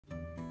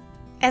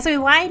As we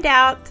wind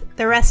out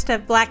the rest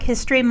of Black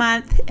History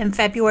Month in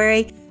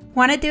February,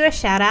 want to do a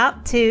shout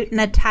out to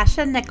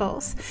Natasha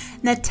Nicholes.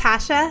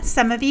 Natasha,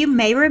 some of you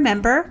may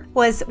remember,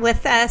 was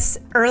with us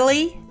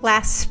early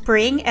last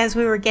spring as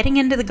we were getting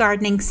into the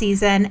gardening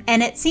season,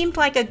 and it seemed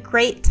like a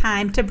great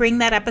time to bring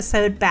that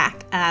episode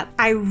back up.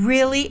 I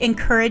really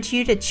encourage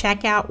you to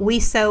check out We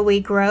Sow We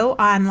Grow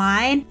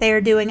online. They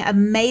are doing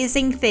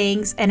amazing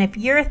things, and if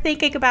you're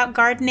thinking about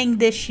gardening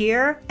this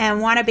year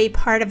and want to be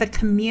part of a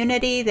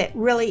community that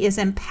really is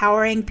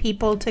empowering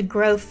people to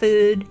grow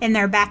food in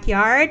their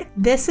backyard,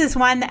 this is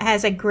one that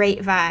has a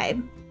great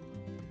vibe.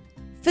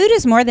 Food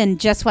is more than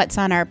just what's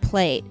on our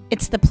plate.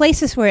 It's the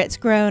places where it's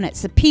grown,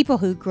 it's the people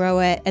who grow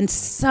it, and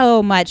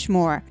so much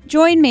more.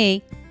 Join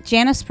me,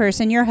 Janice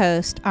Person, your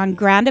host, on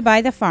Grounded by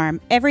the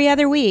Farm every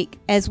other week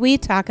as we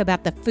talk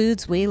about the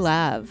foods we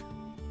love.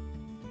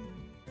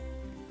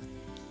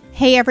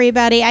 Hey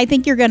everybody, I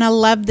think you're going to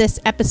love this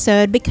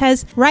episode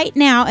because right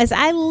now, as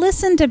I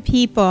listen to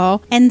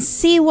people and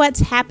see what's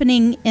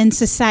happening in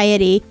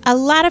society, a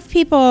lot of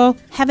people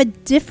have a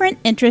different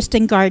interest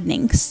in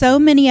gardening. So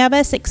many of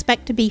us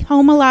expect to be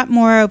home a lot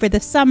more over the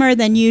summer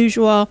than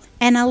usual,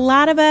 and a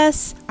lot of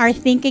us are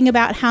thinking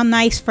about how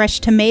nice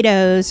fresh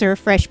tomatoes or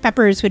fresh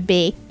peppers would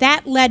be.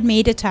 That led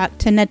me to talk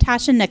to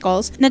Natasha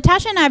Nicholes.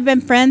 Natasha and I have been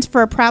friends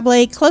for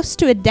probably close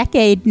to a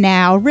decade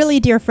now,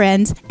 really dear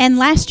friends, and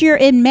last year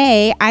in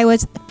May, I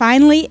was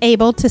finally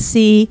able to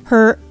see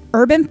her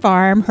urban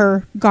farm,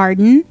 her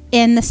garden,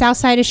 in the south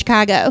side of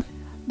Chicago.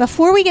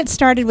 Before we get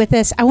started with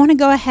this, I want to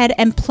go ahead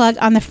and plug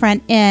on the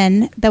front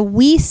end the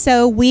We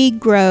Sow We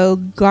Grow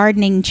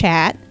gardening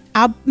chat.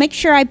 I'll make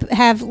sure I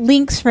have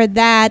links for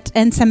that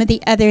and some of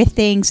the other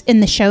things in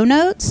the show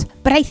notes.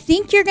 But I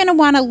think you're going to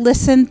want to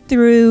listen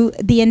through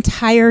the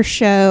entire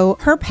show.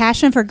 Her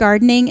passion for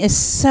gardening is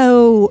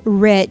so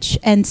rich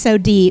and so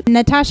deep.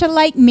 Natasha,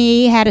 like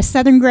me, had a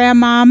Southern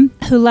grandmom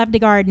who loved to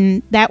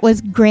garden. That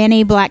was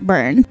Granny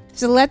Blackburn.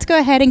 So let's go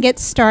ahead and get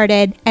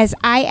started as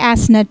I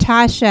ask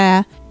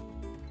Natasha.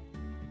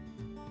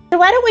 So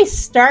why don't we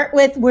start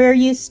with where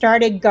you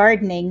started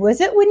gardening?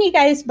 Was it when you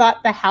guys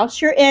bought the house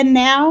you're in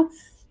now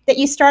that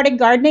you started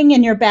gardening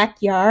in your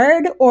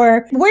backyard?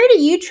 Or where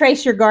do you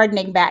trace your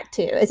gardening back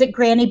to? Is it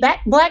Granny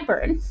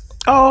Blackburn?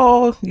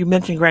 Oh, you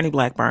mentioned Granny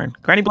Blackburn.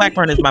 Granny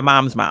Blackburn is my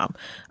mom's mom.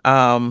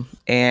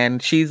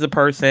 And she's a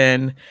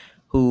person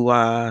who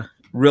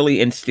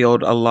really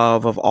instilled a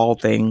love of all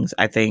things,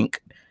 I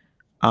think,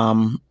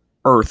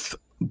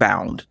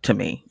 earthbound to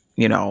me,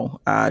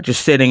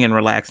 just sitting and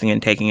relaxing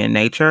and taking in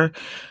nature.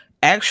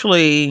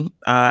 Actually,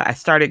 I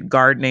started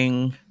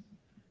gardening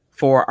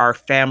for our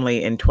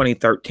family in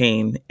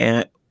 2013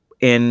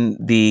 in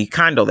the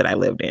condo that I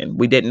lived in.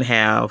 We didn't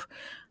have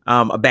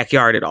a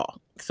backyard at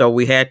all. So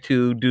we had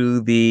to do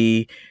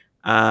the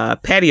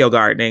patio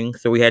gardening.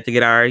 So we had to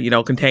get our,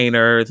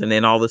 containers and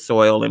then all the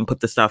soil and put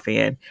the stuff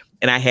in.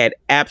 And I had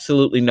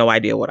absolutely no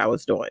idea what I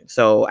was doing.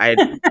 So I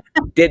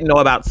didn't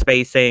know about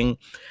spacing.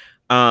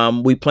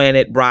 We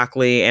planted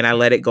broccoli and I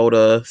let it go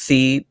to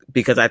seed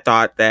because I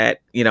thought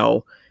that,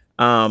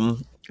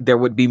 there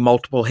would be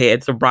multiple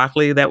heads of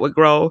broccoli that would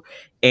grow.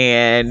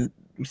 And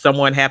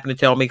someone happened to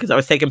tell me, because I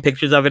was taking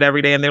pictures of it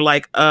every day, and they're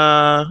like,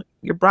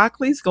 your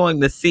broccoli's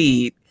going to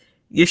seed.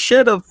 You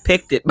should have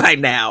picked it by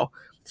now.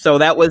 So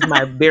that was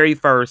my very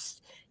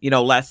first,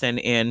 lesson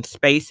in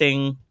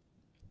spacing,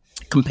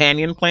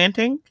 companion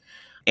planting,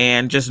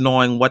 and just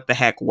knowing what the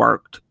heck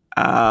worked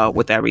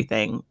with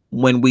everything.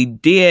 When we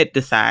did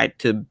decide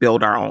to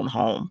build our own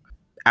home,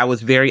 I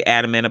was very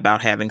adamant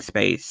about having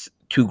space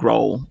to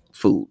grow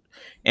food.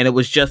 And it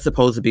was just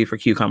supposed to be for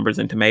cucumbers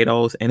and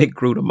tomatoes, and it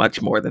grew to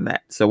much more than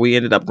that. So we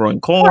ended up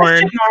growing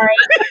corn.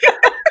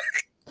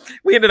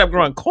 We ended up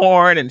growing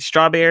corn and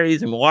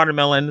strawberries and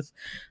watermelons.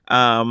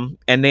 And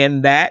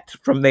then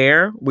from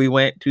there, we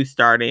went to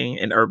starting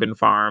an urban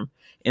farm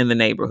in the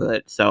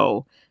neighborhood.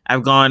 So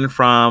I've gone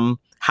from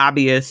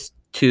hobbyist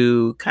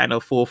to kind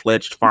of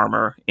full-fledged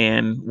farmer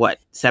in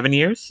 7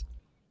 years?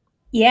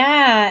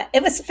 Yeah,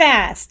 it was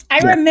fast. I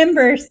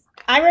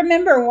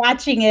remember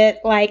watching it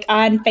like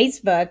on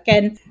Facebook,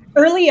 and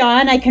early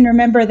on I can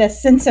remember the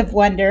sense of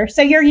wonder.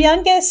 So your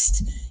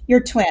youngest, your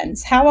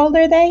twins, how old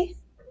are they?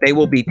 They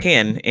will be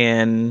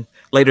 10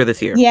 later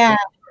this year. Yeah.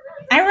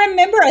 I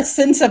remember a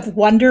sense of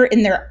wonder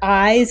in their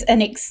eyes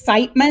and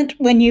excitement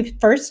when you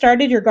first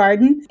started your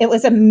garden. It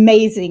was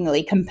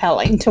amazingly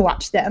compelling to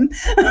watch them.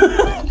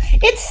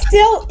 It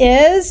still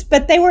is,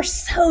 but they were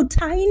so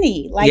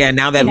tiny.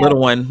 Now that little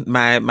one,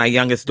 my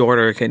youngest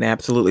daughter can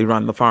absolutely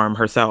run the farm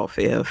herself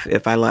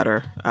if I let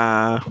her.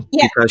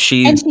 Because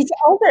she's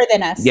older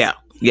than us.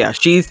 Yeah.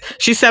 She's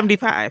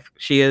 75.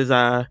 She is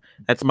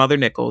that's Mother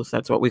Nicholes.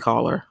 That's what we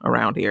call her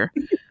around here.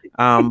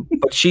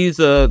 But she's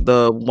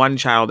the one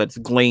child that's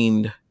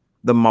gleaned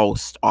the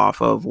most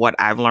off of what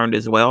I've learned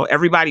as well.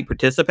 Everybody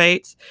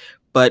participates,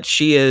 but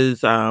she's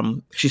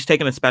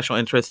taken a special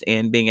interest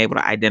in being able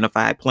to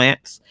identify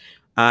plants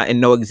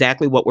and know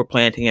exactly what we're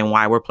planting and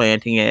why we're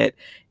planting it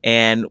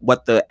and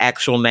what the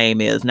actual name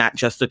is, not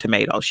just a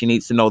tomato. She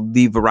needs to know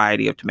the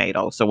variety of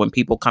tomatoes. So when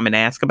people come and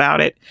ask about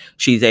it,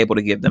 she's able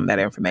to give them that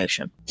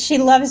information. She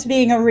loves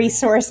being a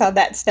resource on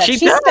that stuff. She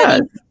does.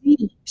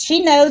 Studies.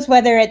 She knows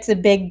whether it's a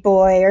big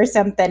boy or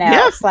something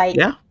else.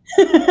 Yeah.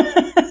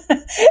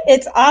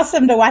 It's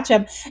awesome to watch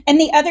them.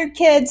 And the other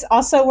kids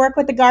also work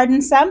with the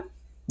garden some?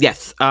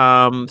 Yes.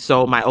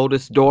 So my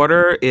oldest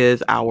daughter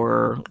is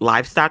our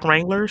livestock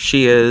wrangler.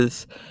 She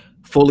is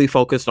fully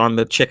focused on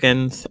the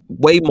chickens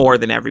way more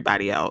than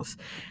everybody else.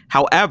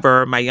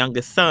 However, my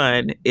youngest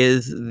son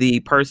is the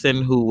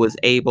person who was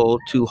able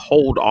to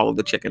hold all of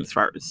the chickens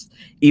first,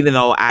 even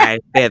though I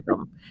fed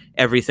them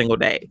every single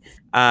day.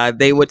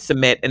 They would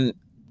submit, and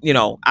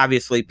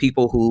obviously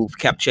people who've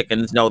kept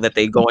chickens know that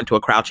they go into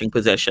a crouching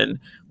position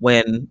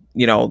when,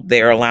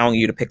 they're allowing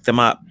you to pick them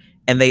up,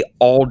 and they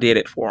all did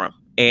it for him.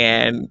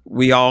 And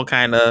we all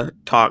kind of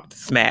talked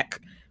smack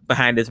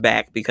behind his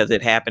back because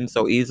it happened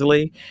so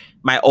easily.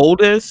 My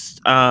oldest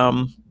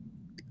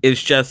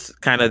is just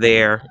kind of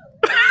there.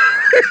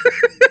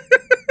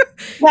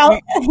 Well,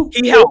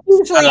 he helps.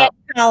 Usually at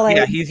college.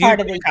 Yeah, he's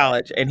usually at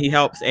college, and he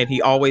helps, and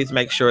he always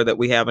makes sure that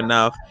we have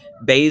enough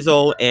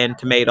basil and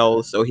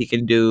tomatoes so he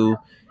can do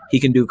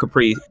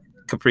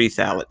capri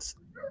salads.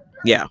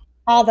 Yeah,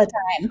 all the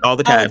time. All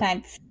the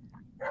time.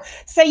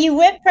 So you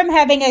went from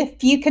having a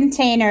few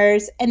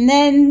containers, and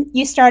then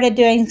you started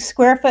doing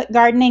square foot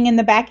gardening in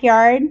the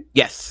backyard.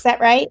 Yes. Is that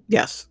right?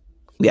 Yes.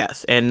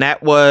 And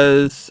that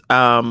was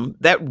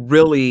that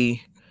really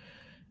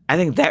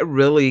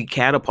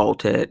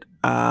catapulted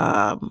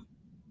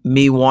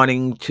me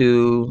wanting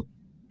to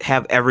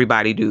have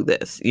everybody do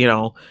this.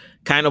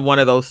 Kind of one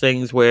of those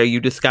things where you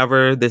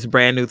discover this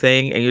brand new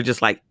thing and you're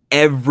just like,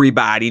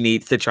 everybody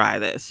needs to try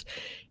this.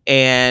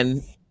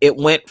 And it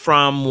went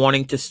from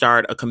wanting to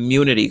start a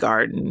community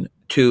garden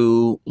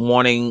to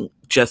wanting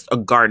just a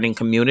gardening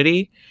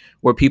community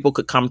where people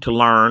could come to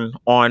learn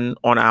on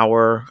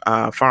our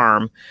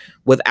farm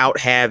without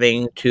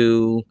having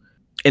to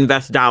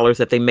invest dollars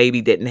that they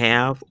maybe didn't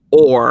have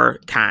or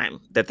time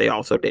that they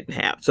also didn't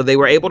have. So they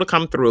were able to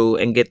come through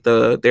and get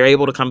the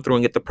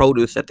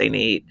produce that they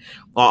need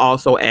while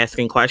also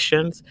asking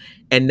questions.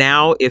 And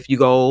now if you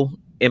go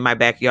in my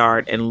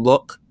backyard and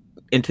look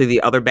into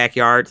the other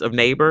backyards of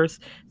neighbors,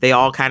 they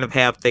all kind of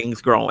have things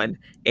growing,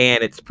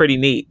 and it's pretty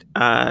neat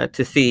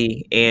to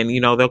see. And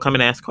they'll come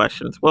and ask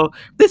questions. Well,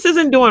 this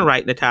isn't doing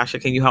right, Natasha.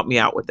 Can you help me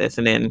out with this?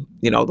 And then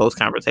those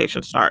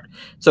conversations start.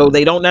 So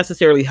they don't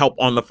necessarily help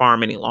on the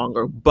farm any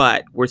longer,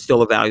 but we're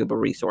still a valuable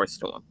resource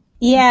to them.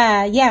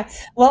 Yeah.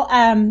 Well,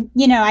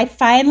 I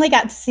finally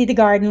got to see the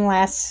garden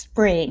last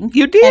spring.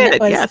 You did,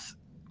 yes.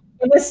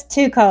 It was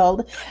too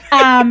cold.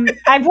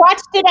 I've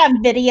watched it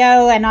on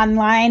video and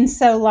online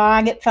so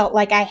long, it felt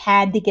like I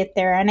had to get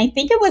there. And I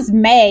think it was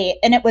May,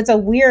 and it was a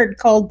weird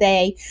cold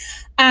day.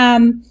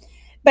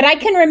 But I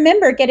can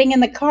remember getting in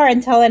the car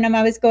and telling them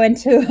I was going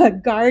to a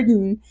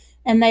garden.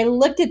 And they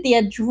looked at the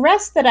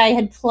address that I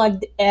had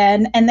plugged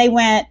in, and they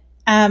went,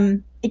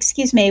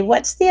 excuse me,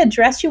 what's the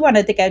address you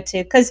wanted to go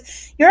to?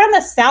 Because you're on the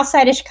south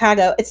side of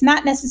Chicago. It's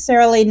not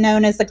necessarily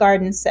known as the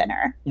Garden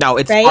Center. No,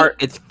 it's right?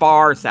 It's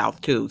far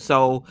south too.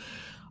 So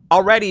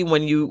already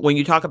when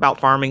you talk about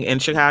farming in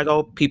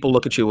Chicago, people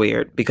look at you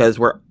weird because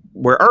we're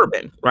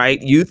urban, right?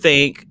 You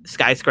think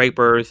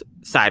skyscrapers,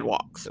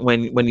 sidewalks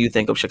when you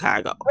think of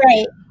Chicago.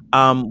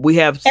 Right. We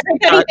have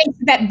everybody thinks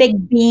of that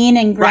big bean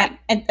and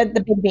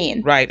the big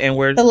bean. Right. And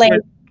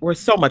we're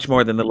so much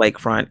more than the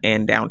lakefront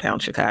and downtown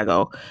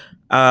Chicago.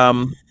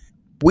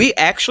 We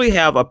actually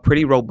have a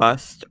pretty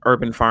robust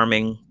urban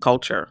farming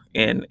culture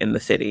in the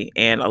city,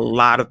 and a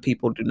lot of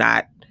people do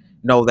not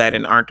know that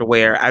and aren't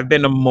aware. I've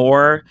been to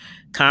more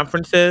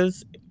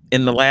conferences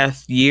in the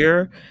last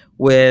year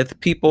with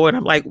people, and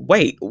I'm like,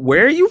 wait,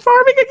 where are you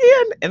farming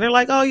again? And they're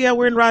like, oh yeah,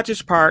 we're in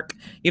Rogers Park,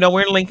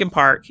 we're in Lincoln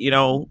Park,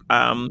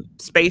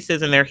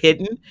 spaces, and they're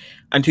hidden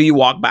until you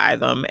walk by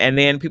them. And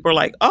then people are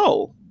like,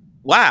 oh,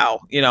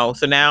 wow.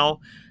 So now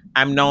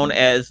I'm known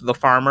as the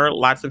farmer.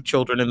 Lots of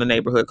children in the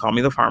neighborhood call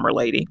me the farmer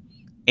lady.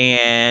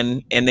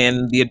 And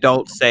then the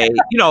adults say,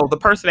 the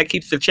person that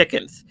keeps the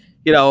chickens,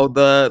 the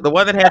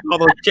one that has all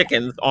those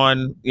chickens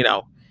on,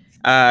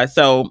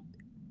 so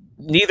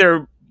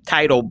neither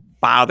title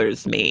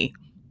bothers me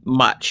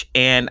much.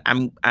 And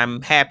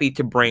I'm happy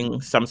to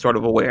bring some sort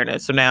of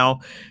awareness. So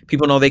now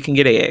people know they can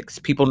get eggs.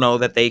 People know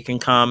that they can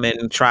come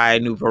and try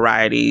new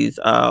varieties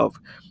of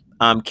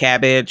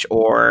cabbage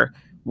or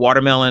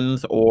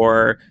watermelons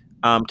or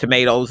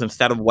tomatoes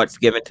instead of what's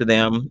given to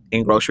them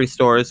in grocery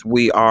stores.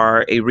 We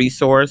are a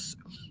resource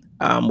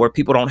where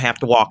people don't have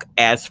to walk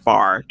as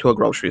far to a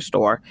grocery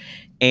store.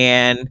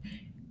 And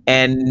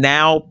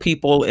now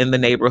people in the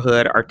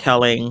neighborhood are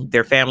telling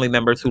their family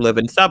members who live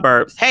in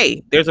suburbs,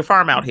 hey, there's a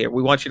farm out here.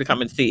 We want you to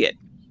come and see it.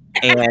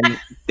 And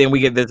then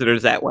we get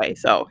visitors that way.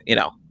 So,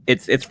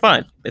 it's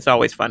fun. It's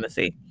always fun to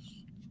see.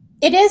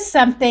 It is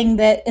something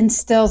that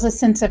instills a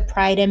sense of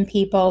pride in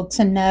people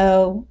to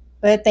know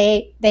but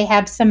they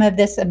have some of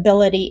this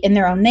ability in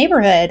their own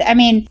neighborhood. I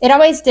mean, it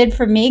always did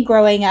for me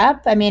growing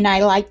up. I mean,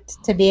 I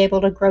liked to be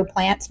able to grow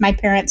plants. My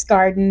parents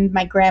gardened,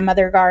 my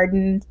grandmother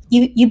gardened.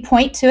 You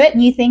point to it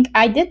and you think,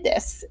 I did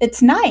this.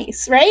 It's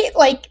nice, right?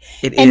 Like,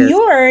 It and is.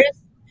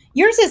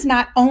 yours is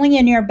not only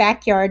in your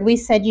backyard. We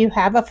said you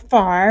have a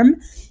farm.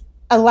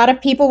 A lot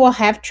of people will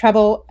have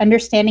trouble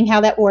understanding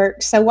how that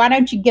works. So why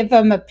don't you give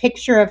them a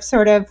picture of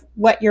sort of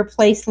what your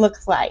place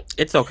looks like?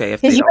 It's okay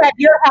if they Because you don't. have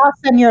your house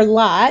and your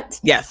lot,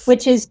 Yes,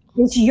 which is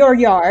your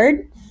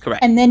yard,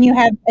 correct. and then you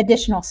have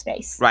additional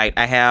space. Right.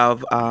 I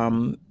have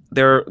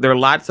there are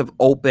lots of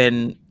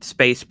open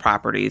space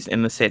properties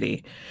in the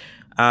city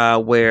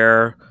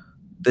where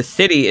the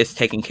city is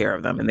taking care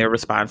of them and they're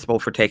responsible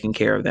for taking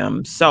care of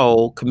them.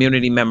 So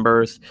community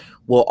members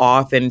will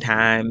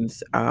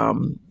oftentimes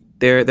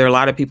there are a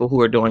lot of people who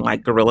are doing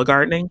like guerrilla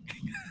gardening.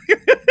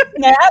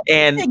 Yeah,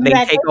 And exactly.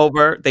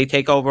 they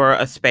take over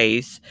a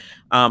space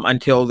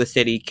until the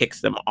city kicks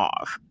them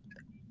off.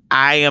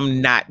 I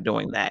am not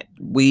doing that.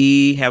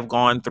 We have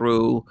gone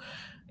through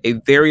a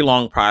very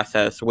long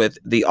process with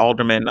the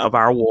alderman of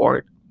our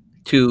ward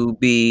to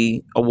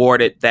be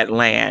awarded that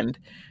land.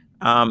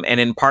 And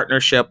in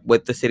partnership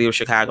with the city of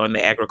Chicago and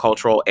the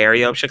agricultural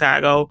area of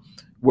Chicago,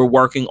 we're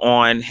working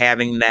on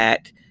having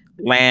that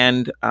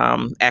land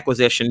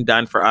acquisition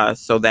done for us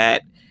so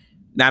that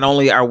not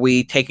only are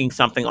we taking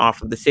something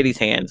off of the city's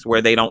hands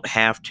where they don't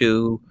have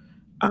to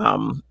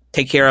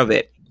take care of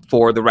it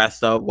for the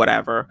rest of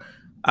whatever,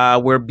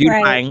 we're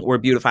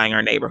beautifying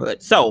our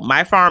neighborhood. So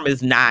my farm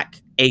is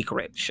not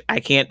acreage. I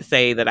can't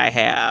say that I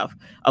have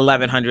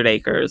 1,100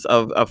 acres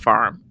of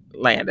farm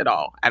land at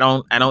all. I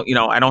don't I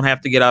don't have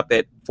to get up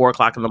at 4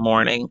 o'clock in the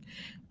morning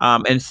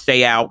and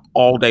stay out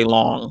all day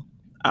long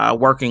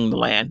working the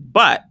land.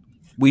 But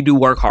we do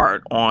work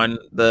hard on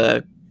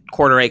the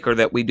quarter acre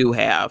that we do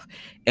have,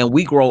 and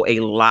we grow a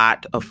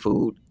lot of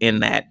food in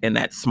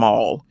that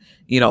small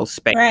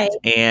space. Right.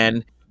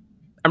 And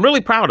I'm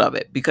really proud of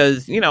it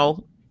because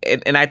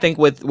and I think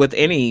with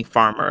any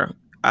farmer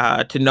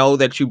to know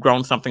that you've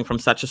grown something from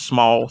such a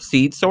small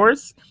seed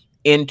source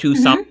into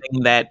Mm-hmm.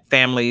 something that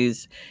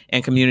families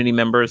and community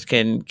members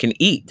can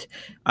eat,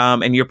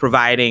 and you're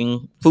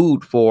providing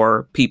food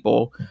for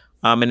people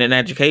and an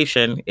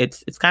education.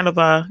 It's kind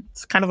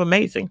of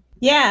amazing.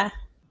 Yeah.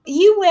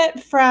 You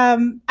went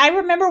from, I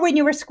remember when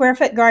you were square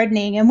foot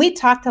gardening and we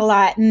talked a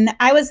lot, and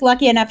I was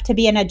lucky enough to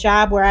be in a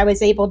job where I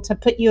was able to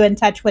put you in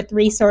touch with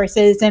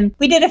resources, and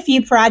we did a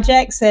few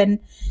projects and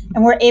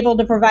we're able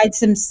to provide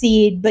some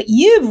seed, but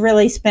you've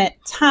really spent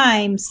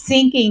time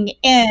sinking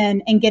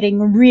in and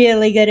getting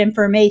really good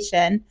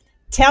information.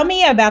 Tell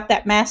me about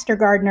that Master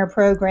Gardener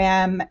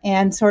program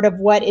and sort of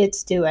what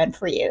it's doing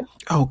for you.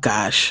 Oh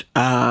gosh,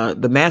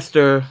 the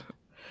Master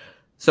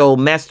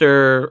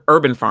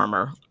Urban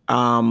Farmer,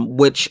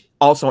 which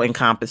also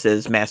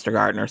encompasses Master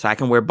Gardener, so I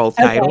can wear both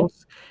Okay.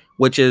 titles,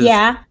 which is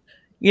Yeah.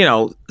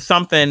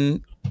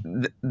 something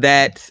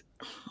that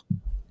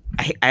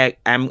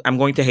I'm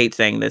going to hate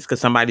saying this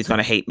because somebody's going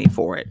to hate me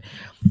for it.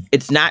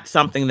 It's not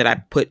something that I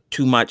put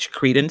too much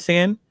credence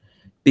in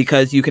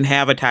because you can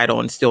have a title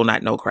and still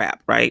not know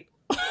crap, right?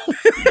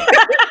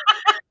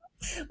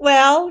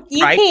 Well,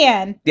 you Right?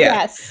 can.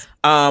 Yeah. Yes.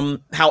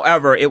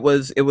 However, it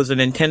was an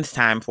intense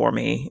time for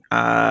me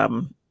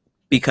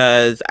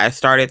because I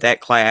started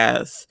that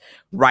class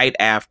right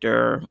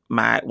after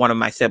one of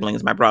my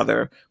siblings, my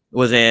brother,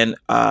 was in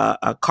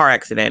a car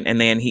accident, and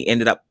then he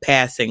ended up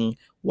passing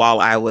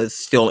while I was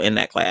still in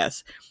that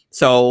class.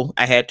 So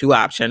I had two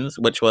options,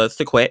 which was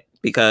to quit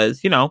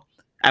because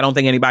I don't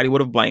think anybody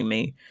would have blamed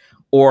me,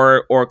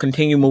 or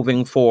continue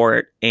moving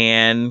forward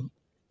and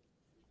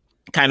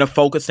kind of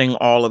focusing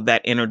all of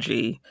that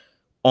energy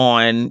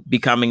on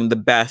becoming the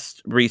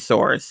best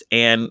resource.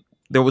 And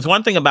there was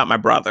one thing about my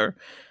brother.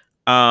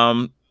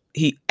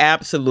 He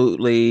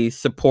absolutely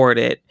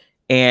supported,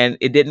 and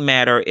it didn't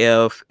matter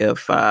if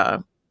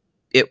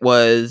it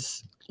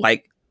was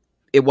like,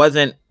 it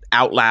wasn't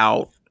out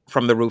loud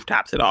from the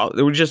rooftops at all.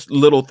 There were just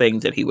little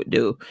things that he would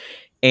do.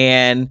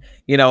 And,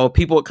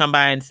 people would come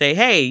by and say,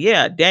 hey,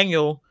 yeah,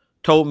 Daniel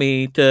told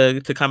me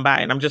to come by.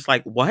 And I'm just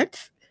like,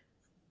 what?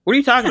 What are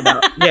you talking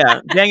about?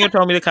 Yeah, Daniel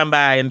told me to come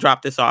by and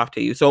drop this off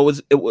to you. So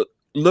it was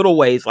little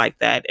ways like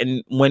that.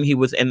 And when he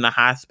was in the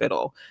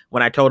hospital,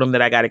 when I told him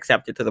that I got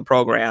accepted to the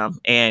program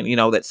and,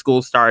 that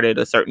school started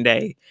a certain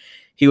day,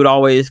 he would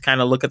always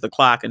kind of look at the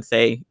clock and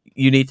say,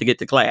 you need to get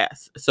to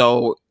class.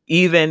 So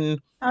even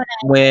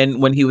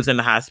when he was in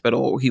the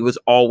hospital, he was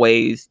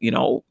always,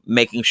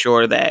 making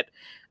sure that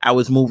I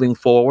was moving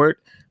forward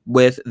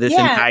with this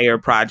entire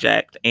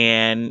project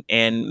and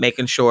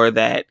making sure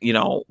that,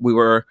 we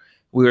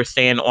were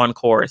staying on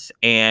course.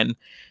 And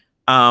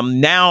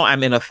now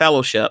I'm in a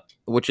fellowship,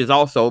 which is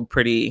also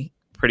pretty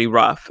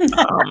rough.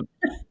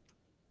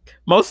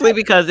 Mostly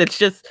because it's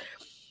just,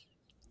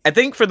 I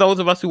think for those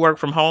of us who work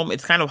from home,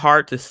 it's kind of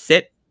hard to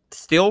sit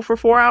still for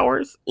 4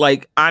 hours.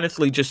 Like,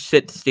 honestly, just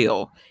sit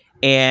still.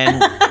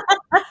 And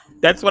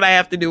that's what I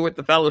have to do with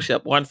the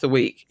fellowship once a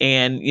week.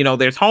 And,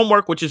 there's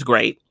homework, which is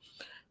great.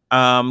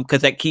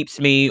 because that keeps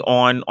me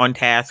on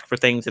task for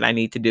things that I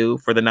need to do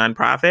for the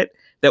nonprofit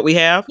that we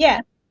have.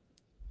 Yeah.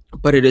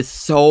 But it is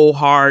so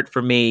hard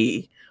for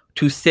me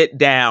to sit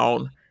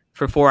down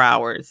for 4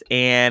 hours,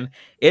 and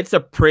it's a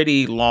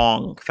pretty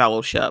long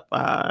fellowship.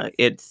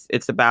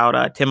 It's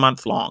about 10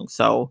 months long.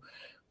 So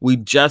we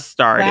just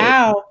started.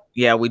 Wow.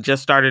 Yeah, we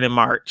just started in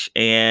March,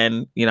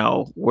 and we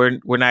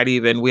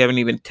haven't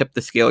even tipped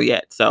the scale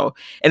yet. So,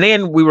 and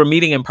then we were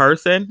meeting in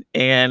person,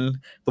 and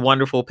the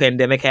wonderful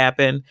pandemic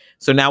happened.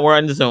 So now we're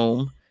on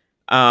Zoom,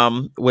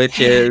 which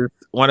is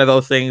one of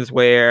those things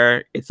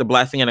where it's a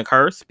blessing and a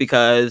curse,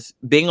 because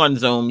being on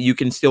Zoom, you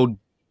can still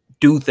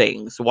do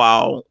things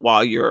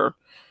while you're.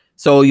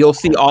 So you'll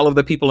see all of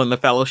the people in the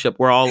fellowship.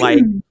 We're all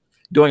like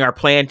doing our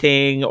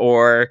planting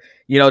or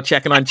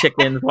checking on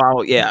chickens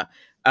while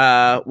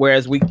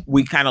whereas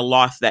we kind of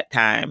lost that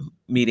time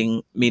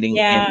meeting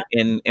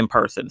in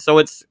person.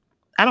 So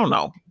I don't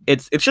know.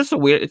 It's just a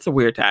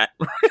weird time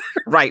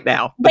right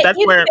now. But that's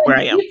where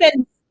I am.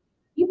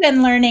 You've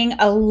been learning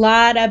a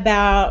lot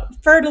about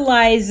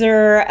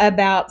fertilizer,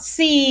 about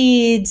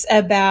seeds,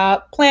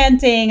 about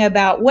planting,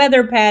 about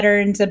weather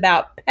patterns,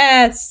 about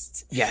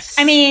pests. Yes.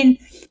 I mean,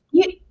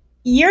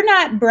 you're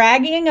not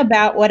bragging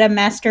about what a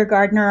master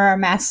gardener or a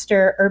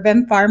master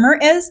urban farmer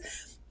is,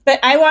 but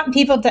I want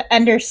people to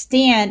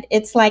understand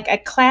it's like a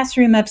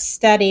classroom of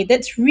study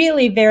that's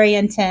really very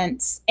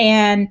intense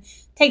and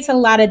takes a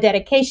lot of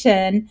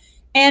dedication.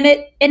 And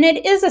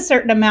it is a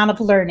certain amount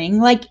of learning,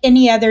 like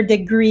any other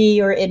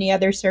degree or any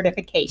other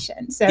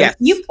certification. So yes.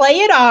 You play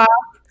it off,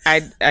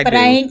 but do.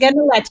 I ain't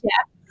gonna let you.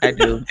 I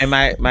do, and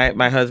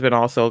my husband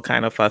also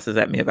kind of fusses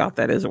at me about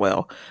that as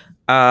well.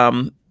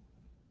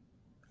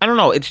 I don't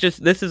know. It's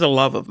just, this is a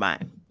love of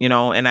mine,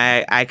 and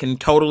I can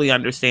totally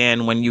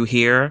understand when you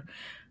hear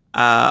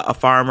a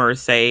farmer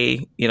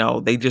say,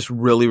 they just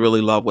really,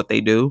 really love what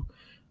they do,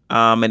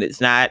 and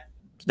it's not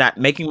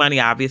making money.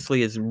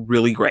 Obviously, is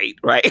really great,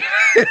 right?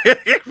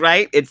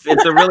 Right? It's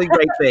a really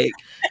great thing,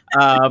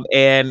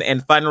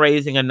 and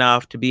fundraising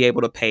enough to be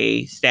able to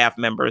pay staff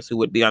members who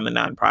would be on the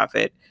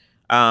nonprofit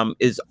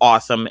is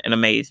awesome and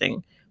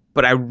amazing.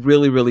 But I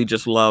really, really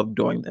just love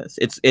doing this.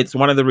 It's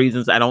one of the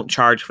reasons I don't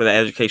charge for the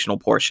educational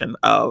portion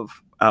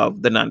of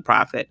the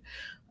nonprofit.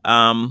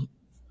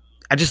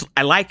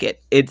 I like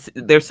it.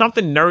 There's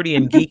something nerdy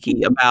and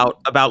geeky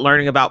about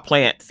learning about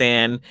plants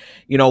and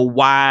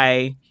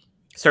why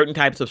certain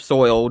types of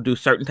soil do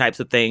certain types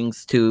of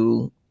things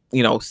to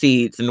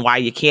seeds, and why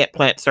you can't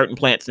plant certain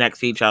plants next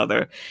to each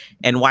other,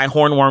 and why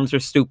hornworms are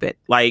stupid.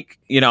 Like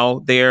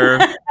they're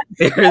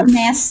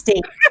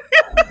nasty.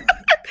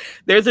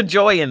 There's a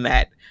joy in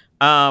that.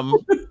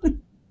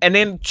 And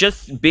then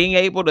just being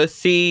able to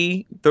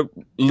see the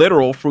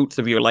literal fruits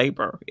of your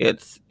labor,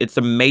 it's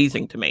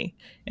amazing to me,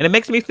 and it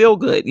makes me feel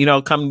good.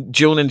 Come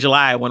June and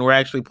July when we're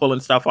actually pulling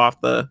stuff off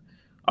the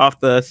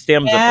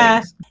stems of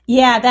things.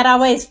 Yeah, that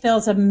always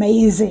feels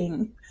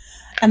amazing.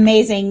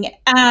 Amazing.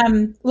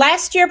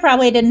 Last year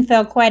probably didn't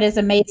feel quite as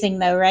amazing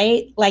though,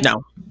 right? Like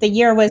no. The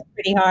year was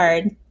pretty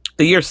hard.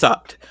 The year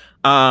sucked.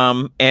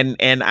 And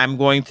I'm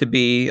going to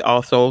be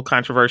also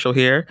controversial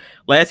here.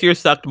 Last year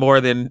sucked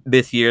more than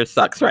this year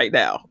sucks right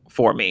now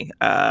for me.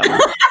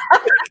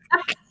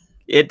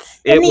 In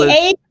the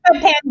age of a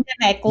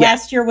pandemic,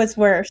 last year was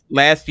worse.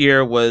 Last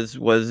year was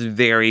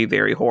very,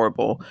 very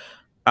horrible.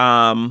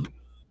 For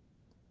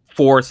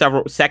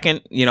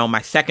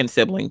my second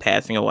sibling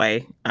passing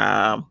away.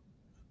 That's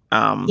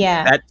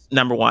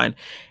number one.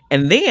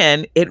 And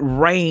then it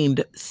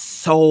rained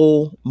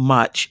so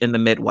much in the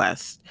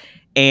Midwest.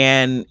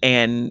 And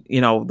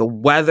the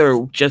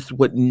weather just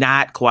would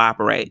not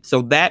cooperate.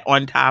 So that,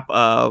 on top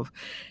of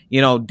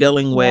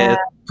dealing with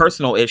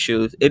personal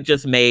issues, it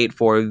just made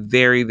for a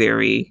very,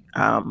 very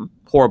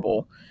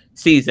horrible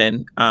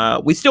season.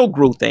 We still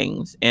grew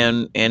things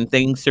and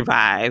things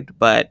survived,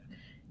 but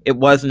it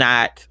was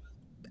not.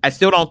 I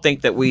still don't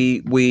think that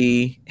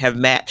we have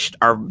matched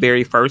our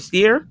very first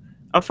year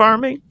of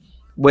farming,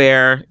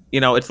 where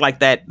it's like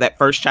that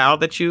first child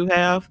that you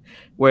have,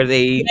 where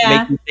they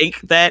make you think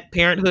that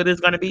parenthood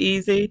is going to be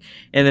easy,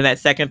 and then that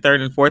second,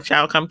 third, and fourth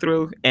child come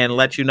through and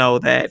let you know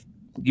that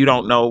you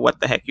don't know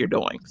what the heck you're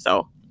doing.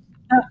 So,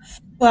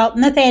 well,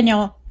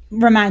 Nathaniel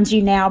reminds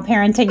you now,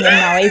 parenting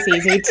isn't always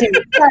easy too.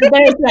 So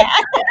there's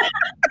that.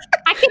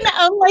 I can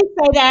only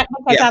say that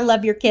because I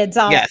love your kids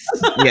all. Yes,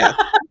 yeah.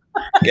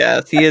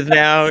 Yes, he is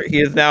now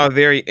a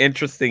very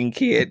interesting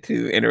kid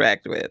to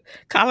interact with.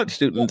 College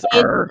students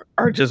are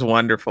just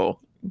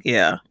wonderful.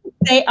 Yeah.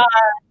 They are.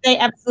 They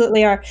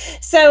absolutely are.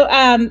 So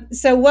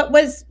what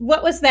was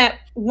that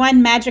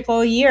one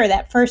magical year,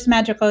 that first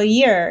magical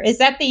year? Is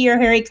that the year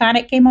Harry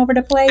Connick came over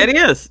to play? It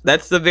is.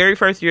 That's the very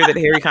first year that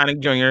Harry Connick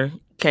Jr.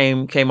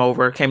 came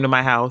to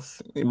my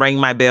house, rang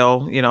my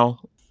bell,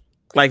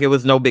 like it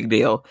was no big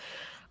deal.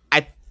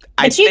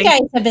 But you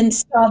guys have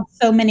installed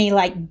so many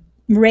like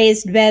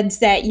raised beds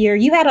that year.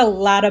 You had a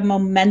lot of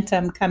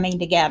momentum coming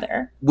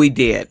together. We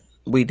did.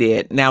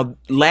 Now,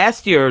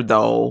 last year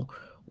though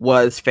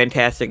was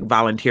fantastic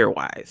volunteer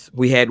wise.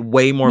 We had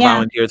way more Yeah.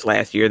 volunteers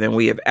last year than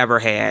we have ever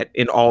had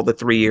in all the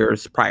 3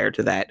 years prior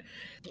to that.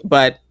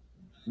 But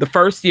the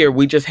first year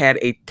we just had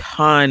a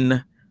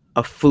ton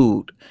of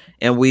food,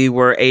 and we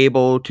were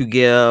able to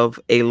give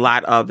a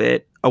lot of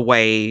it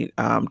away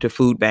to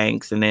food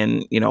banks and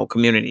then,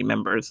 community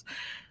members.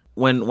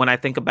 When I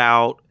think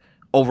about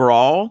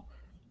overall,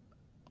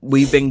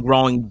 we've been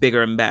growing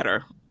bigger and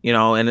better,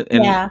 and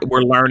Yeah.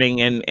 we're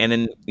learning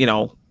and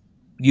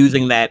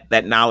using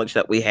that knowledge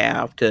that we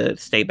have to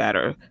stay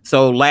better.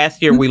 So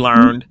last year we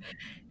learned,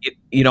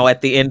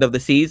 at the end of the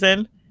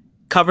season,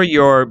 cover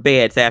your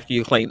beds after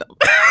you clean them.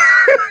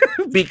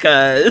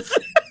 Because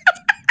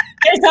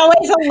there's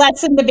always a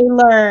lesson to be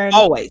learned.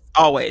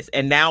 Always.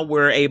 And now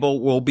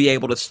we'll be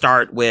able to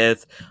start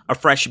with a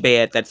fresh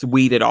bed that's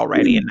weeded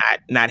already and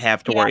not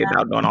have to worry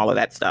about doing all of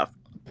that stuff.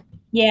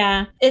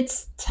 Yeah,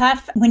 it's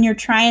tough when you're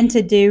trying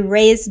to do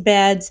raised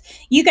beds.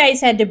 You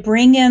guys had to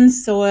bring in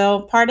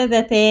soil. Part of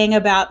the thing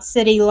about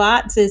city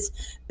lots is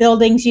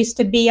buildings used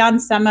to be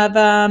on some of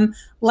them.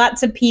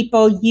 Lots of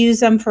people use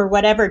them for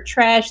whatever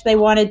trash they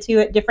wanted to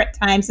at different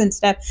times and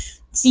stuff.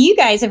 So you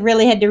guys have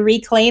really had to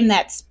reclaim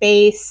that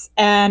space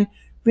and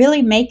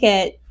really make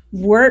it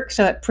work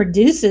so it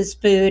produces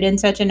food in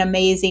such an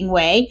amazing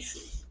way.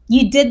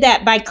 You did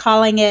that by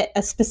calling it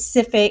a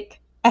specific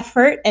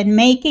effort and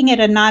making it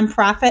a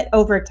nonprofit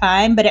over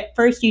time. But at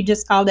first you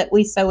just called it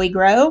Sow We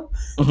Grow.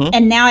 Mm-hmm.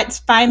 And now it's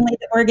finally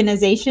the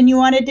organization you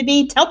wanted to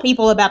be. Tell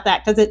people about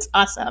that because it's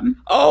awesome.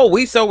 Oh,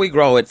 Sow We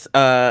Grow. It's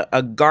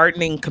a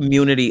gardening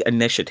community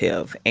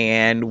initiative.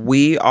 And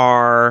we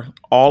are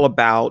all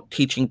about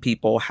teaching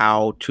people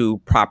how to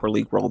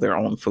properly grow their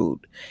own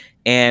food.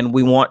 And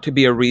we want to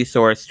be a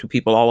resource to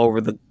people all over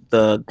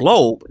the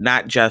globe,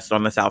 not just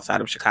on the south side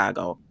of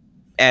Chicago,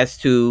 as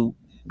to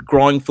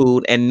growing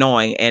food and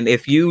knowing. And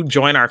if you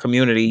join our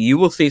community, you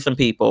will see some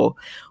people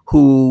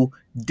who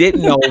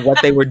didn't know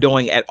what they were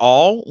doing at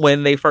all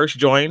when they first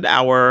joined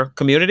our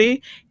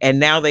community. And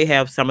now they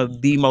have some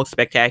of the most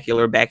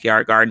spectacular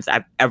backyard gardens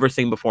I've ever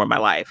seen before in my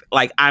life.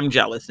 Like, I'm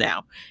jealous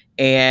now.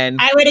 And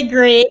I would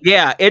agree.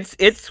 Yeah,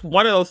 it's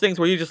one of those things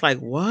where you're just like,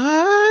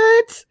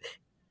 what?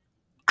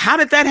 How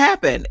did that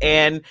happen?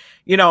 And,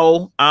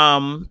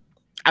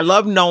 I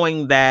love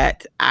knowing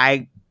that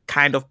I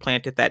kind of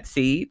planted that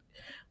seed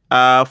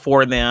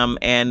for them,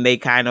 and they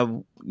kind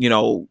of,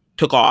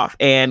 took off.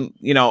 And,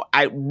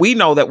 we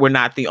know that we're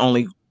not the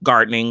only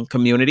gardening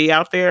community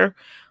out there,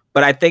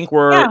 but I think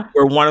we're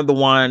one of the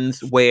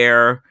ones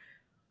where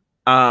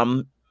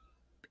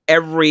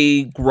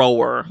every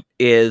grower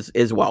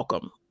is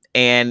welcome.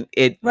 And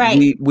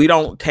we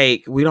don't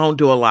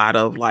do a lot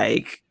of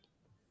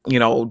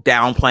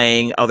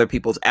downplaying other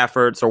people's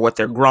efforts or what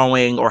they're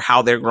growing or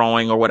how they're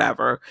growing or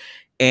whatever.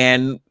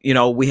 And,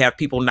 we have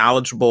people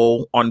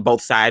knowledgeable on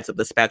both sides of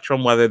the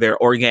spectrum, whether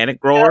they're organic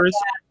growers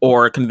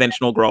or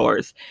conventional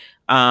growers.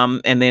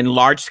 And then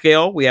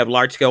we have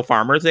large scale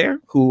farmers there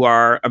who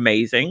are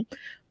amazing.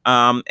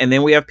 And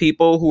then we have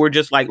people who are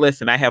just like,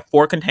 listen, I have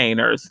 4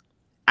 containers.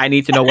 I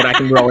need to know what I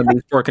can grow in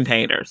these 4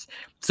 containers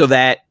so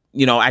that,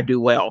 I do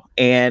well.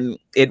 And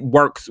it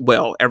works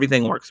well.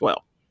 Everything works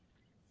well.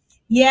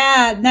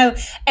 Yeah, no.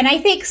 And I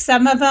think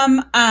some of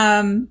them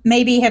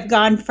maybe have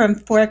gone from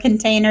 4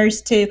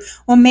 containers to,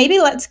 well, maybe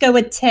let's go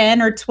with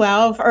 10 or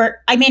 12.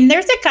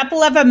 There's a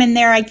couple of them in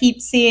there. I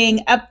keep seeing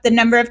up the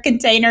number of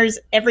containers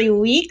every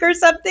week or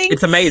something.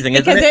 It's amazing,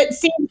 because it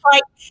seems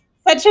like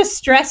such a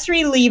stress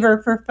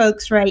reliever for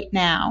folks right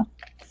now.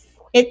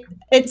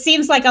 It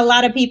seems like a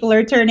lot of people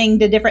are turning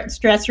to different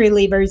stress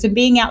relievers, and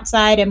being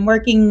outside and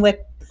working with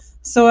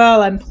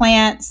soil and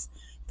plants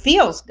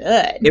feels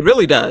good. It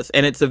really does.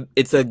 And it's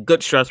a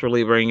good stress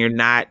reliever, and you're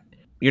not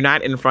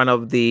in front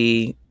of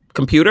the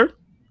computer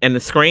and the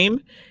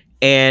screen,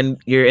 and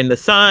you're in the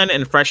sun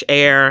and fresh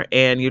air,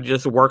 and you're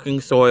just working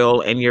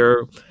soil, and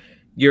you're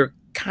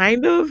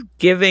kind of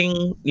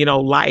giving,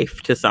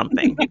 life to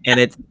something. And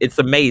it's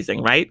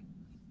amazing, right?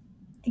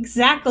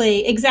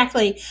 Exactly.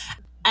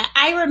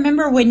 I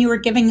remember when you were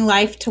giving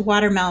life to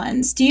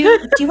watermelons. Do you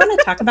want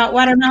to talk about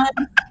watermelon?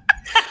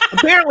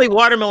 Apparently,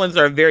 watermelons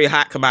are a very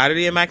hot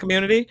commodity in my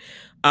community.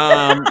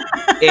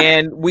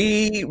 And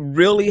we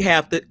really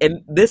have to,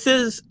 and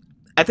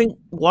I think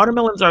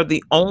watermelons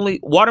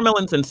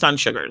and sun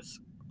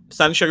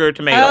sugar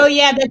tomatoes. Oh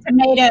yeah, the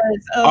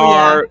tomatoes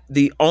are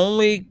the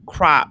only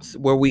crops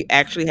where we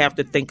actually have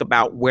to think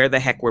about where the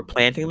heck we're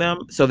planting them,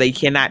 so they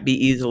cannot be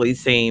easily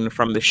seen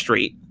from the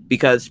street,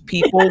 because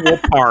people will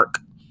park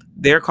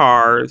their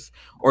cars,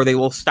 or they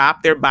will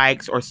stop their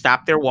bikes or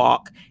stop their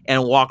walk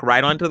and walk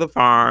right onto the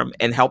farm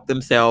and help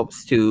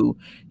themselves to,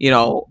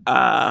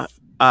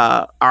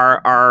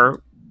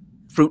 our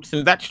fruits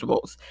and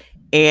vegetables.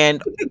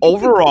 And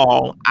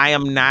overall, I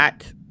am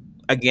not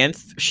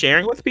against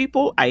sharing with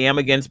people. I am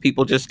against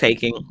people just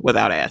taking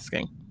without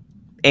asking.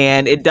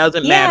 And it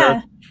doesn't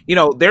matter.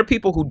 There are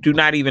people who do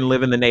not even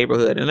live in the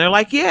neighborhood, and they're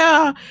like,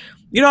 yeah,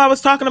 I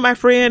was talking to my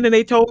friend and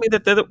they told me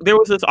that there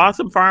was this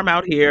awesome farm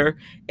out here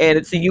and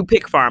it's a you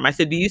pick farm. I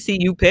said, do you see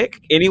you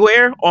pick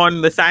anywhere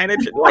on the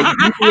signage? Like,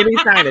 do you see any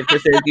signage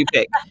that says you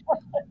pick?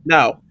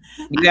 No,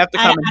 you have to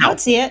come and I help don't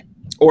see it.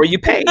 or you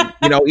pay,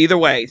 either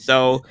way.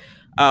 So,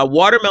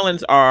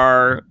 watermelons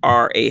are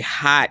a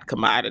hot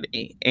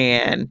commodity,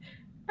 and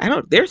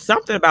there's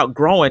something about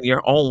growing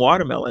your own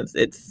watermelons.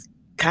 It's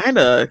kind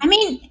of, I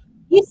mean,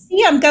 you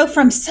see them go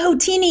from so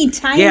teeny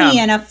tiny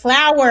and a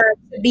flower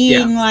to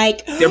being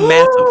like, they're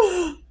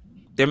massive.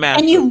 They're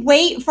massive. And you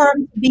wait for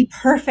them to be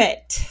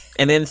perfect.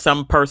 And then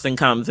some person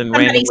comes and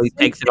randomly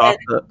takes it off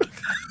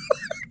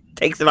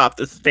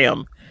the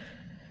stem.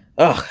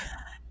 Ugh.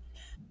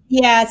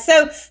 Yeah,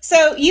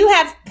 so you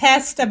have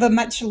pests of a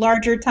much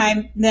larger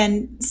time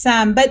than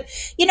some, but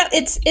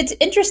it's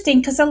interesting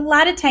because a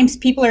lot of times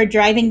people are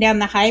driving down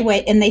the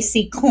highway and they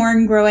see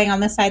corn growing on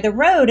the side of the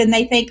road and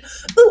they think,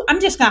 "Ooh, I'm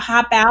just gonna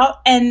hop out,"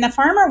 and the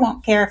farmer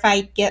won't care if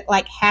I get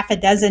like half a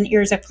dozen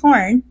ears of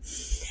corn,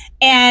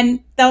 and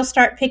they'll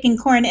start picking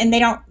corn and they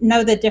don't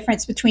know the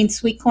difference between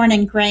sweet corn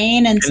and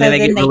grain, and so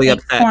then they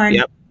think corn.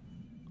 Yep.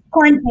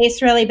 Corn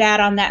tastes really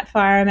bad on that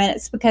farm, and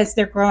it's because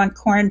they're growing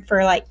corn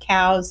for like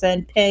cows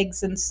and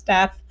pigs and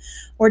stuff,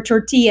 or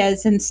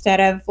tortillas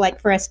instead of like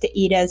for us to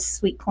eat as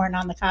sweet corn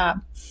on the cob.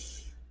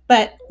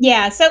 But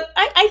yeah, so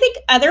I think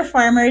other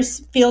farmers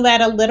feel that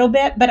a little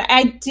bit, but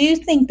I do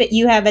think that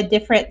you have a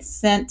different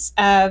sense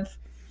of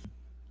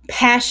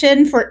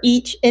passion for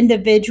each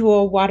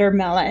individual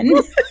watermelon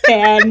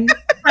than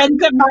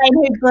friends of mine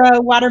who grow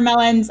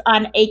watermelons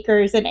on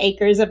acres and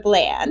acres of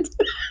land.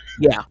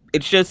 Yeah,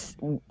 it's just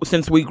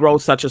since we grow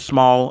such a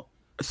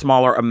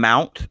smaller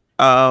amount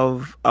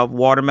of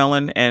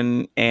watermelon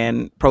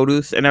and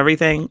produce and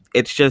everything,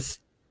 it's just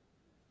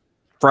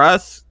for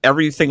us,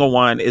 every single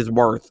one is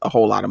worth a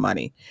whole lot of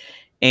money.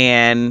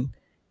 And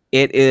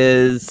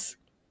there's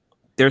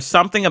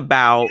something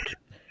about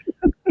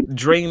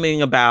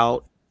dreaming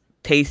about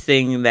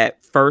tasting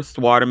that first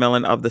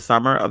watermelon of the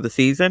summer of the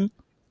season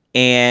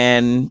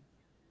and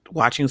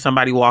watching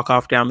somebody walk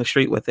off down the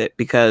street with it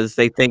because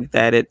they think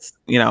that it's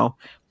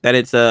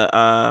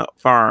a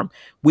farm.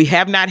 We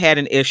have not had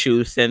an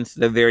issue since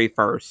the very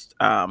first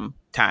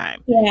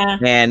time. Yeah.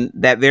 And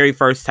that very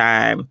first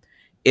time,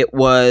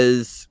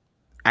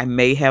 I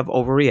may have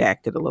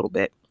overreacted a little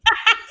bit.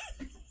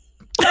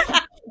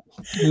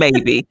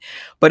 Maybe.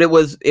 But it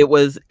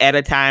was at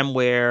a time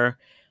where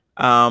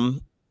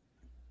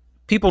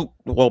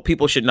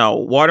people should know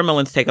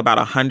watermelons take about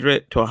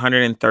 100 to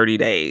 130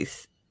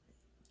 days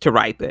to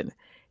ripen,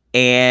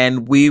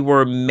 and we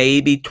were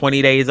maybe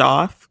 20 days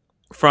off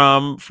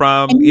from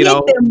and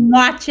you've been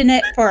watching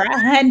it for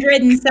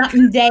 100 and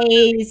something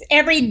days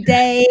every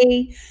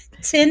day,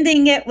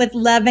 tending it with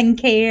love and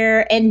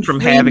care, and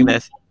having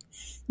this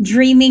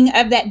dreaming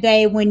of that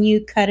day when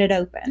you cut it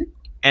open.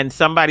 And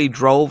somebody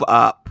drove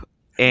up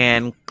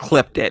and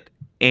clipped it,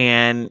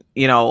 and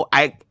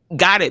I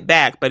got it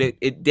back, but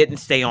it didn't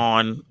stay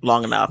on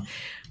long enough.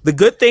 The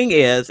good thing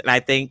is, and I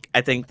think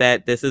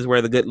that this is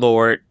where the good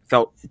Lord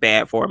felt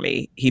bad for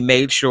me. He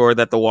made sure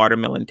that the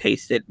watermelon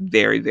tasted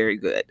very, very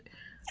good.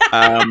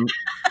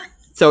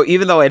 So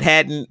even though it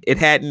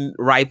hadn't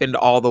ripened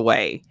all the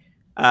way,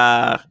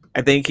 I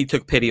think he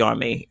took pity on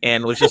me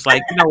and was just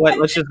like, you know what?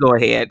 Let's just go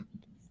ahead.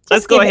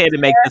 Let's go ahead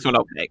and make this one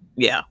okay.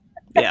 Yeah.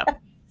 Yeah.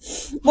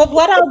 Well,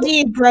 what all do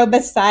you grow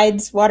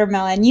besides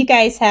watermelon? You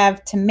guys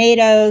have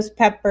tomatoes,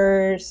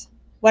 peppers.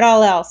 What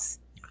all else?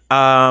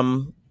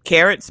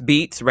 Carrots,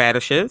 beets,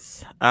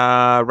 radishes.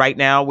 Right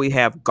now we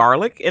have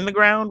garlic in the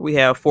ground. We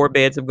have 4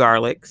 beds of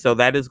garlic. So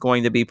that is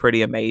going to be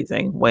pretty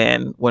amazing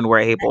when we're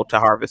able to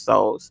harvest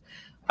those.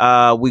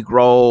 We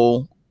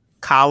grow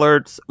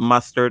collards,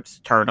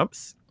 mustards,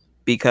 turnips,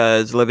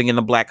 because living in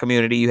the Black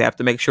community, you have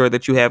to make sure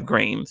that you have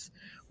greens.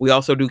 We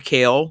also do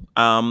kale,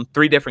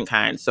 3 different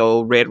kinds.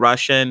 So red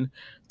Russian,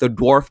 the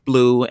dwarf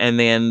blue, and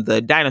then the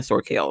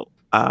dinosaur kale,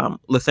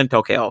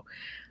 Lacento kale.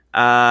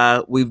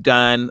 We've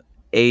done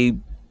a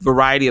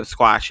variety of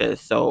squashes.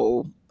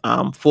 So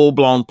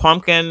full-blown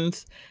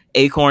pumpkins,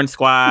 acorn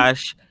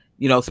squash,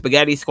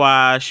 spaghetti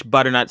squash,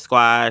 butternut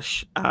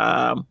squash.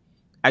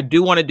 I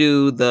do want to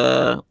do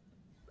the,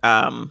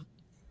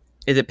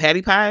 is it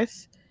patty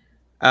pies?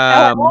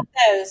 I love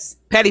those.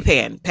 Patty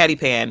pan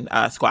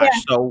squash. Yeah.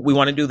 So we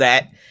want to do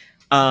that.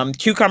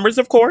 Cucumbers,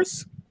 of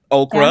course,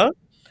 okra.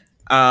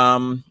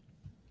 Yeah.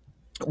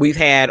 We've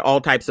had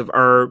all types of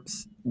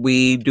herbs.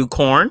 We do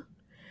corn.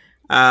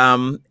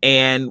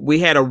 And we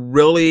had a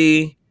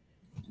really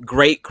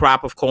great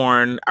crop of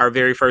corn our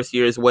very first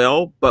year as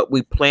well, but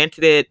we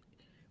planted it.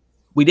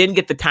 We didn't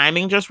get the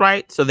timing just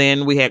right. So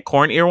then we had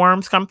corn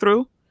earworms come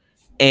through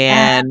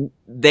and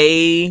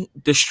they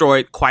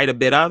destroyed quite a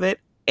bit of it.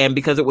 And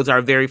because it was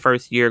our very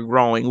first year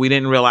growing, we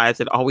didn't realize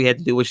that all we had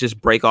to do was just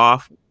break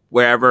off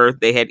wherever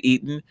they had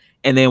eaten.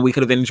 And then we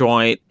could have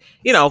enjoyed,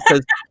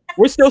 because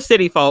we're still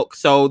city folk.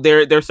 So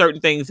there are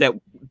certain things that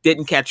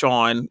didn't catch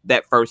on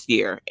that first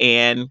year.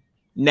 And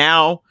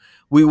now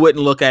we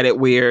wouldn't look at it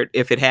weird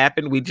if it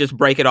happened. We'd just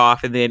break it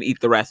off and then eat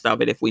the rest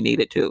of it if we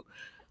needed to.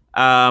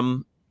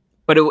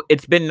 but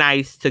it's been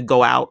nice to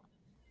go out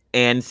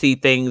and see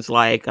things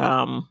like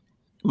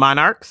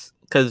monarchs,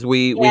 because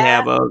we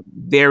have a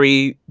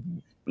very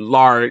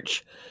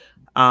large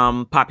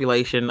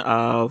population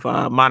of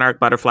monarch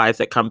butterflies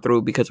that come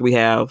through, because we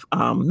have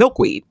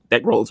milkweed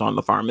that grows on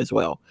the farm as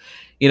well,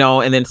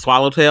 and then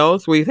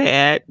swallowtails we've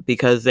had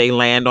because they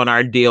land on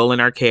our dill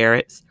and our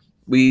carrots.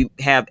 We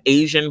have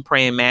Asian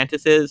praying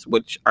mantises,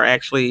 which are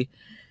actually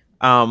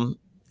kind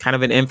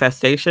of an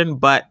infestation,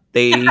 but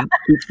they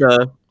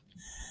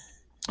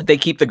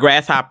keep the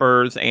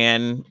grasshoppers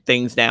and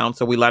things down,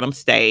 so we let them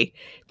stay.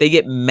 They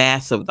get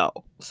massive,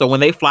 though. So when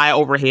they fly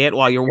overhead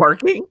while you're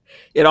working,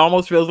 it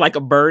almost feels like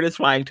a bird is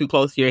flying too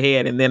close to your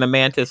head, and then a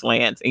mantis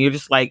lands. And you're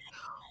just like,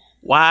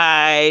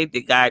 why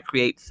did God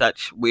create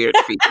such weird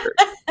creatures?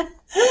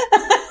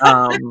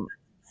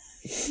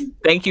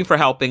 Thank you for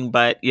helping,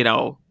 but,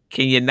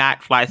 can you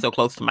not fly so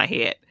close to my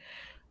head?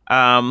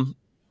 I'm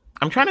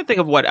trying to think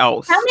of what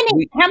else. How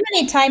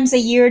many times a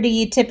year do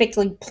you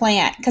typically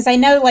plant? Because I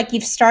know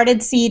you've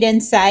started seed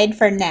inside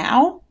for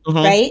now,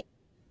 right?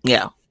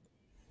 Yeah.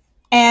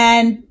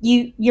 And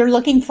you're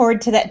looking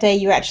forward to that day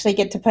you actually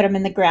get to put them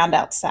in the ground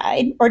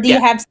outside, or do you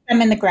have some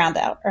in the ground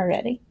out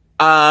already?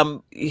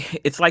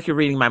 It's like you're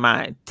reading my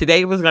mind.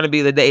 Today was going to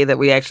be the day that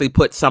we actually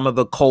put some of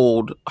the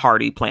cold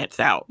hardy plants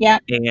out. Yeah.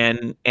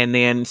 And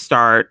then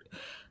start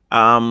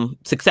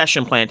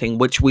succession planting,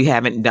 which we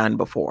haven't done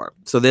before.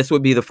 So this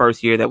would be the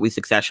first year that we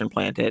succession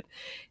planted,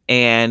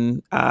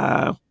 and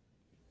kind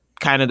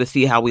of to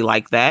see how we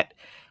like that.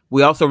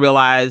 We also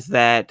realized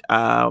that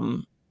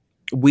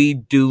we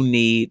do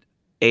need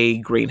a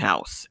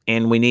greenhouse,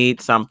 and we need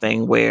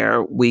something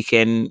where we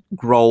can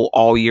grow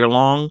all year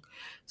long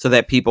so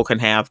that people can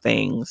have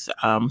things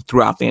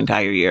throughout the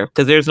entire year,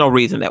 because there's no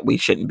reason that we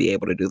shouldn't be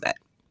able to do that.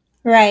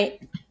 Right.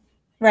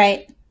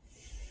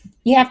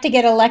 You have to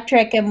get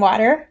electric and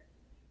water.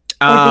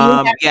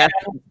 Yes,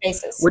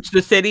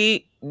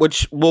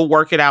 which we'll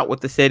work it out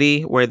with the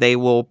city, where they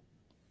will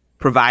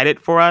provide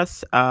it for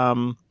us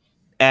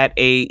at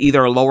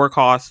either a lower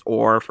cost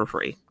or for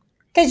free.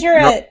 Because you're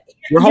a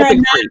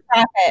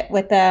nonprofit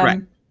with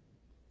right.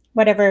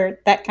 Whatever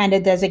that kind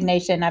of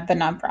designation of the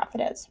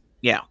nonprofit is.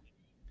 Yeah.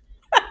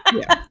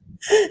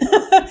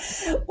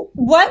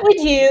 What would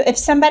you, if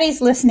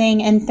somebody's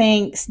listening and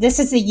thinks this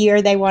is the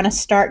year they want to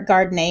start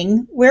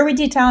gardening, where would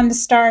you tell them to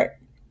start?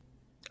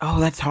 Oh,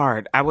 that's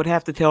hard. I would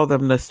have to tell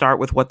them to start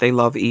with what they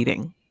love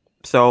eating.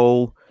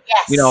 So,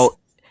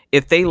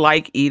 if they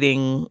like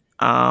eating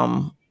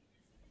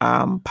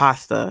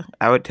pasta,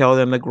 I would tell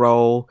them to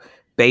grow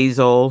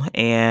basil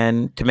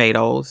and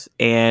tomatoes,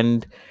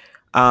 and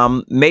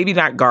maybe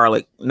not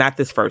garlic, not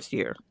this first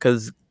year,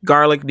 because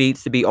garlic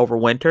needs to be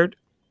overwintered.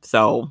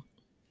 So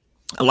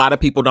a lot of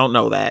people don't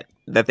know that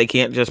they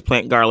can't just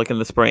plant garlic in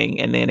the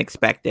spring and then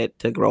expect it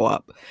to grow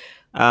up.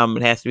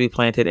 It has to be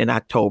planted in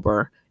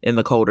October in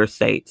the colder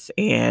states,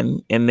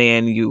 and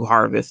then you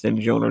harvest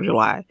in June or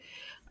July.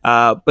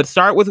 But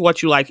start with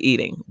what you like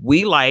eating.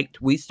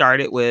 We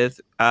started with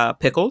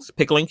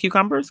pickling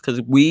cucumbers,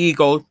 because we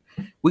go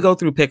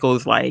through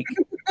pickles like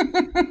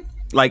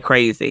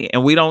crazy,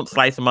 and we don't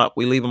slice them up.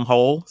 We leave them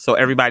whole, so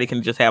everybody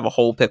can just have a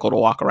whole pickle to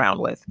walk around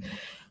with.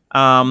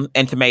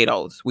 And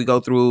tomatoes. We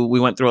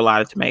went through a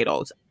lot of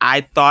tomatoes.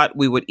 I thought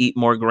we would eat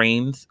more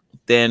greens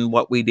than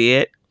what we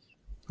did.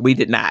 We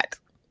did not.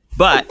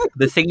 But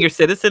the senior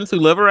citizens who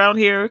live around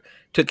here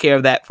took care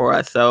of that for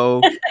us. So,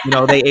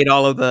 they ate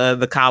all of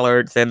the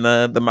collards and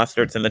the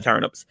mustards and the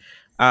turnips.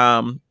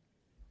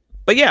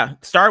 But yeah,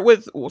 start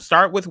with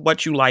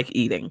what you like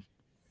eating.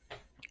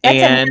 That's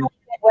a good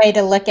way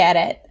to look at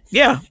it.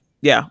 Yeah.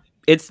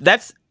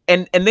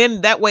 And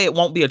then that way it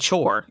won't be a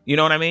chore. You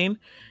know what I mean?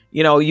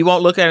 You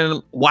won't look at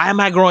them. Why am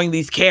I growing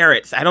these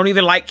carrots? I don't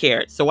even like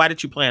carrots. So why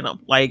did you plant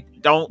them?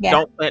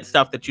 Don't plant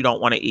stuff that you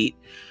don't want to eat.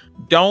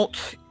 Don't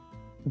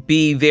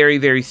be very,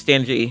 very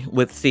stingy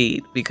with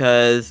seed,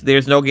 because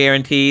there's no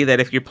guarantee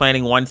that if you're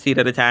planting one seed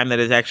at a time that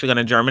is actually going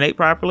to germinate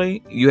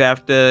properly. You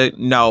have to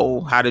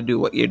know how to do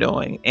what you're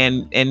doing,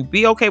 and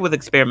be okay with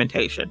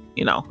experimentation.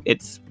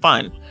 It's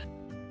fun.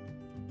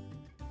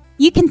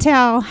 You can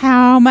tell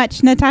how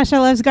much Natasha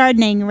loves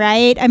gardening,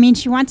 right? I mean,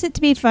 she wants it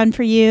to be fun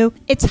for you.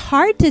 It's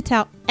hard to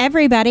tell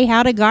everybody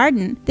how to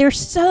garden. There's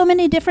so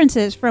many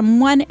differences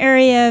from one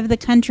area of the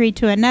country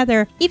to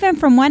another, even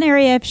from one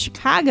area of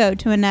Chicago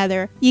to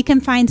another. You can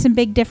find some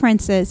big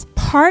differences.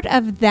 Part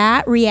of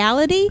that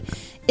reality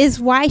is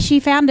why she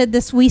founded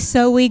this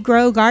Sow We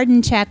Grow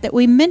garden chat that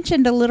we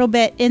mentioned a little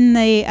bit in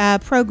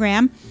the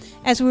program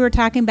as we were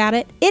talking about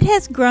it. It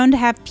has grown to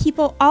have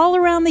people all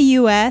around the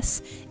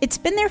U.S. It's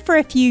been there for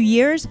a few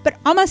years, but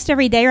almost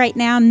every day right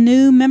now,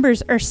 new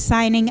members are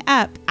signing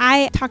up.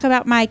 I talk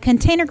about my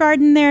container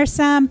garden there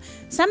some.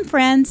 Some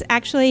friends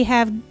actually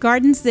have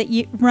gardens that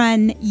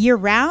run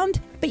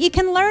year-round, but you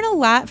can learn a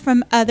lot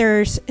from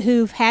others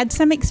who've had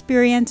some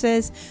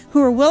experiences,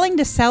 who are willing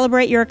to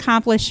celebrate your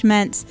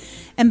accomplishments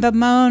and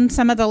bemoan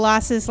some of the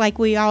losses like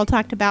we all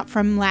talked about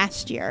from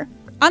last year.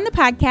 on the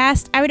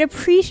podcast, I would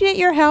appreciate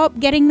your help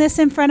getting this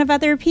in front of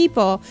other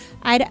people.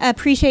 I'd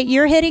appreciate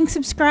your hitting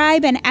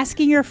subscribe and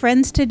asking your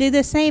friends to do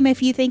the same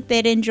if you think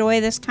they'd enjoy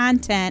this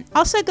content.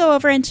 Also, go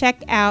over and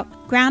check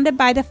out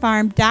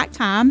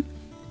groundedbythefarm.com.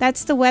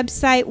 That's the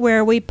website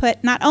where we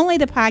put not only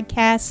the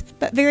podcast,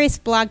 but various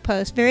blog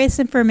posts, various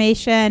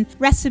information,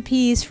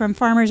 recipes from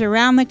farmers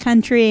around the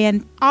country,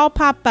 and all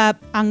pop up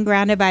on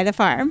Grounded by the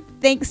Farm.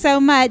 Thanks so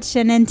much,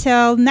 and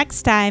until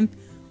next time,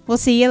 we'll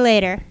see you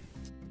later.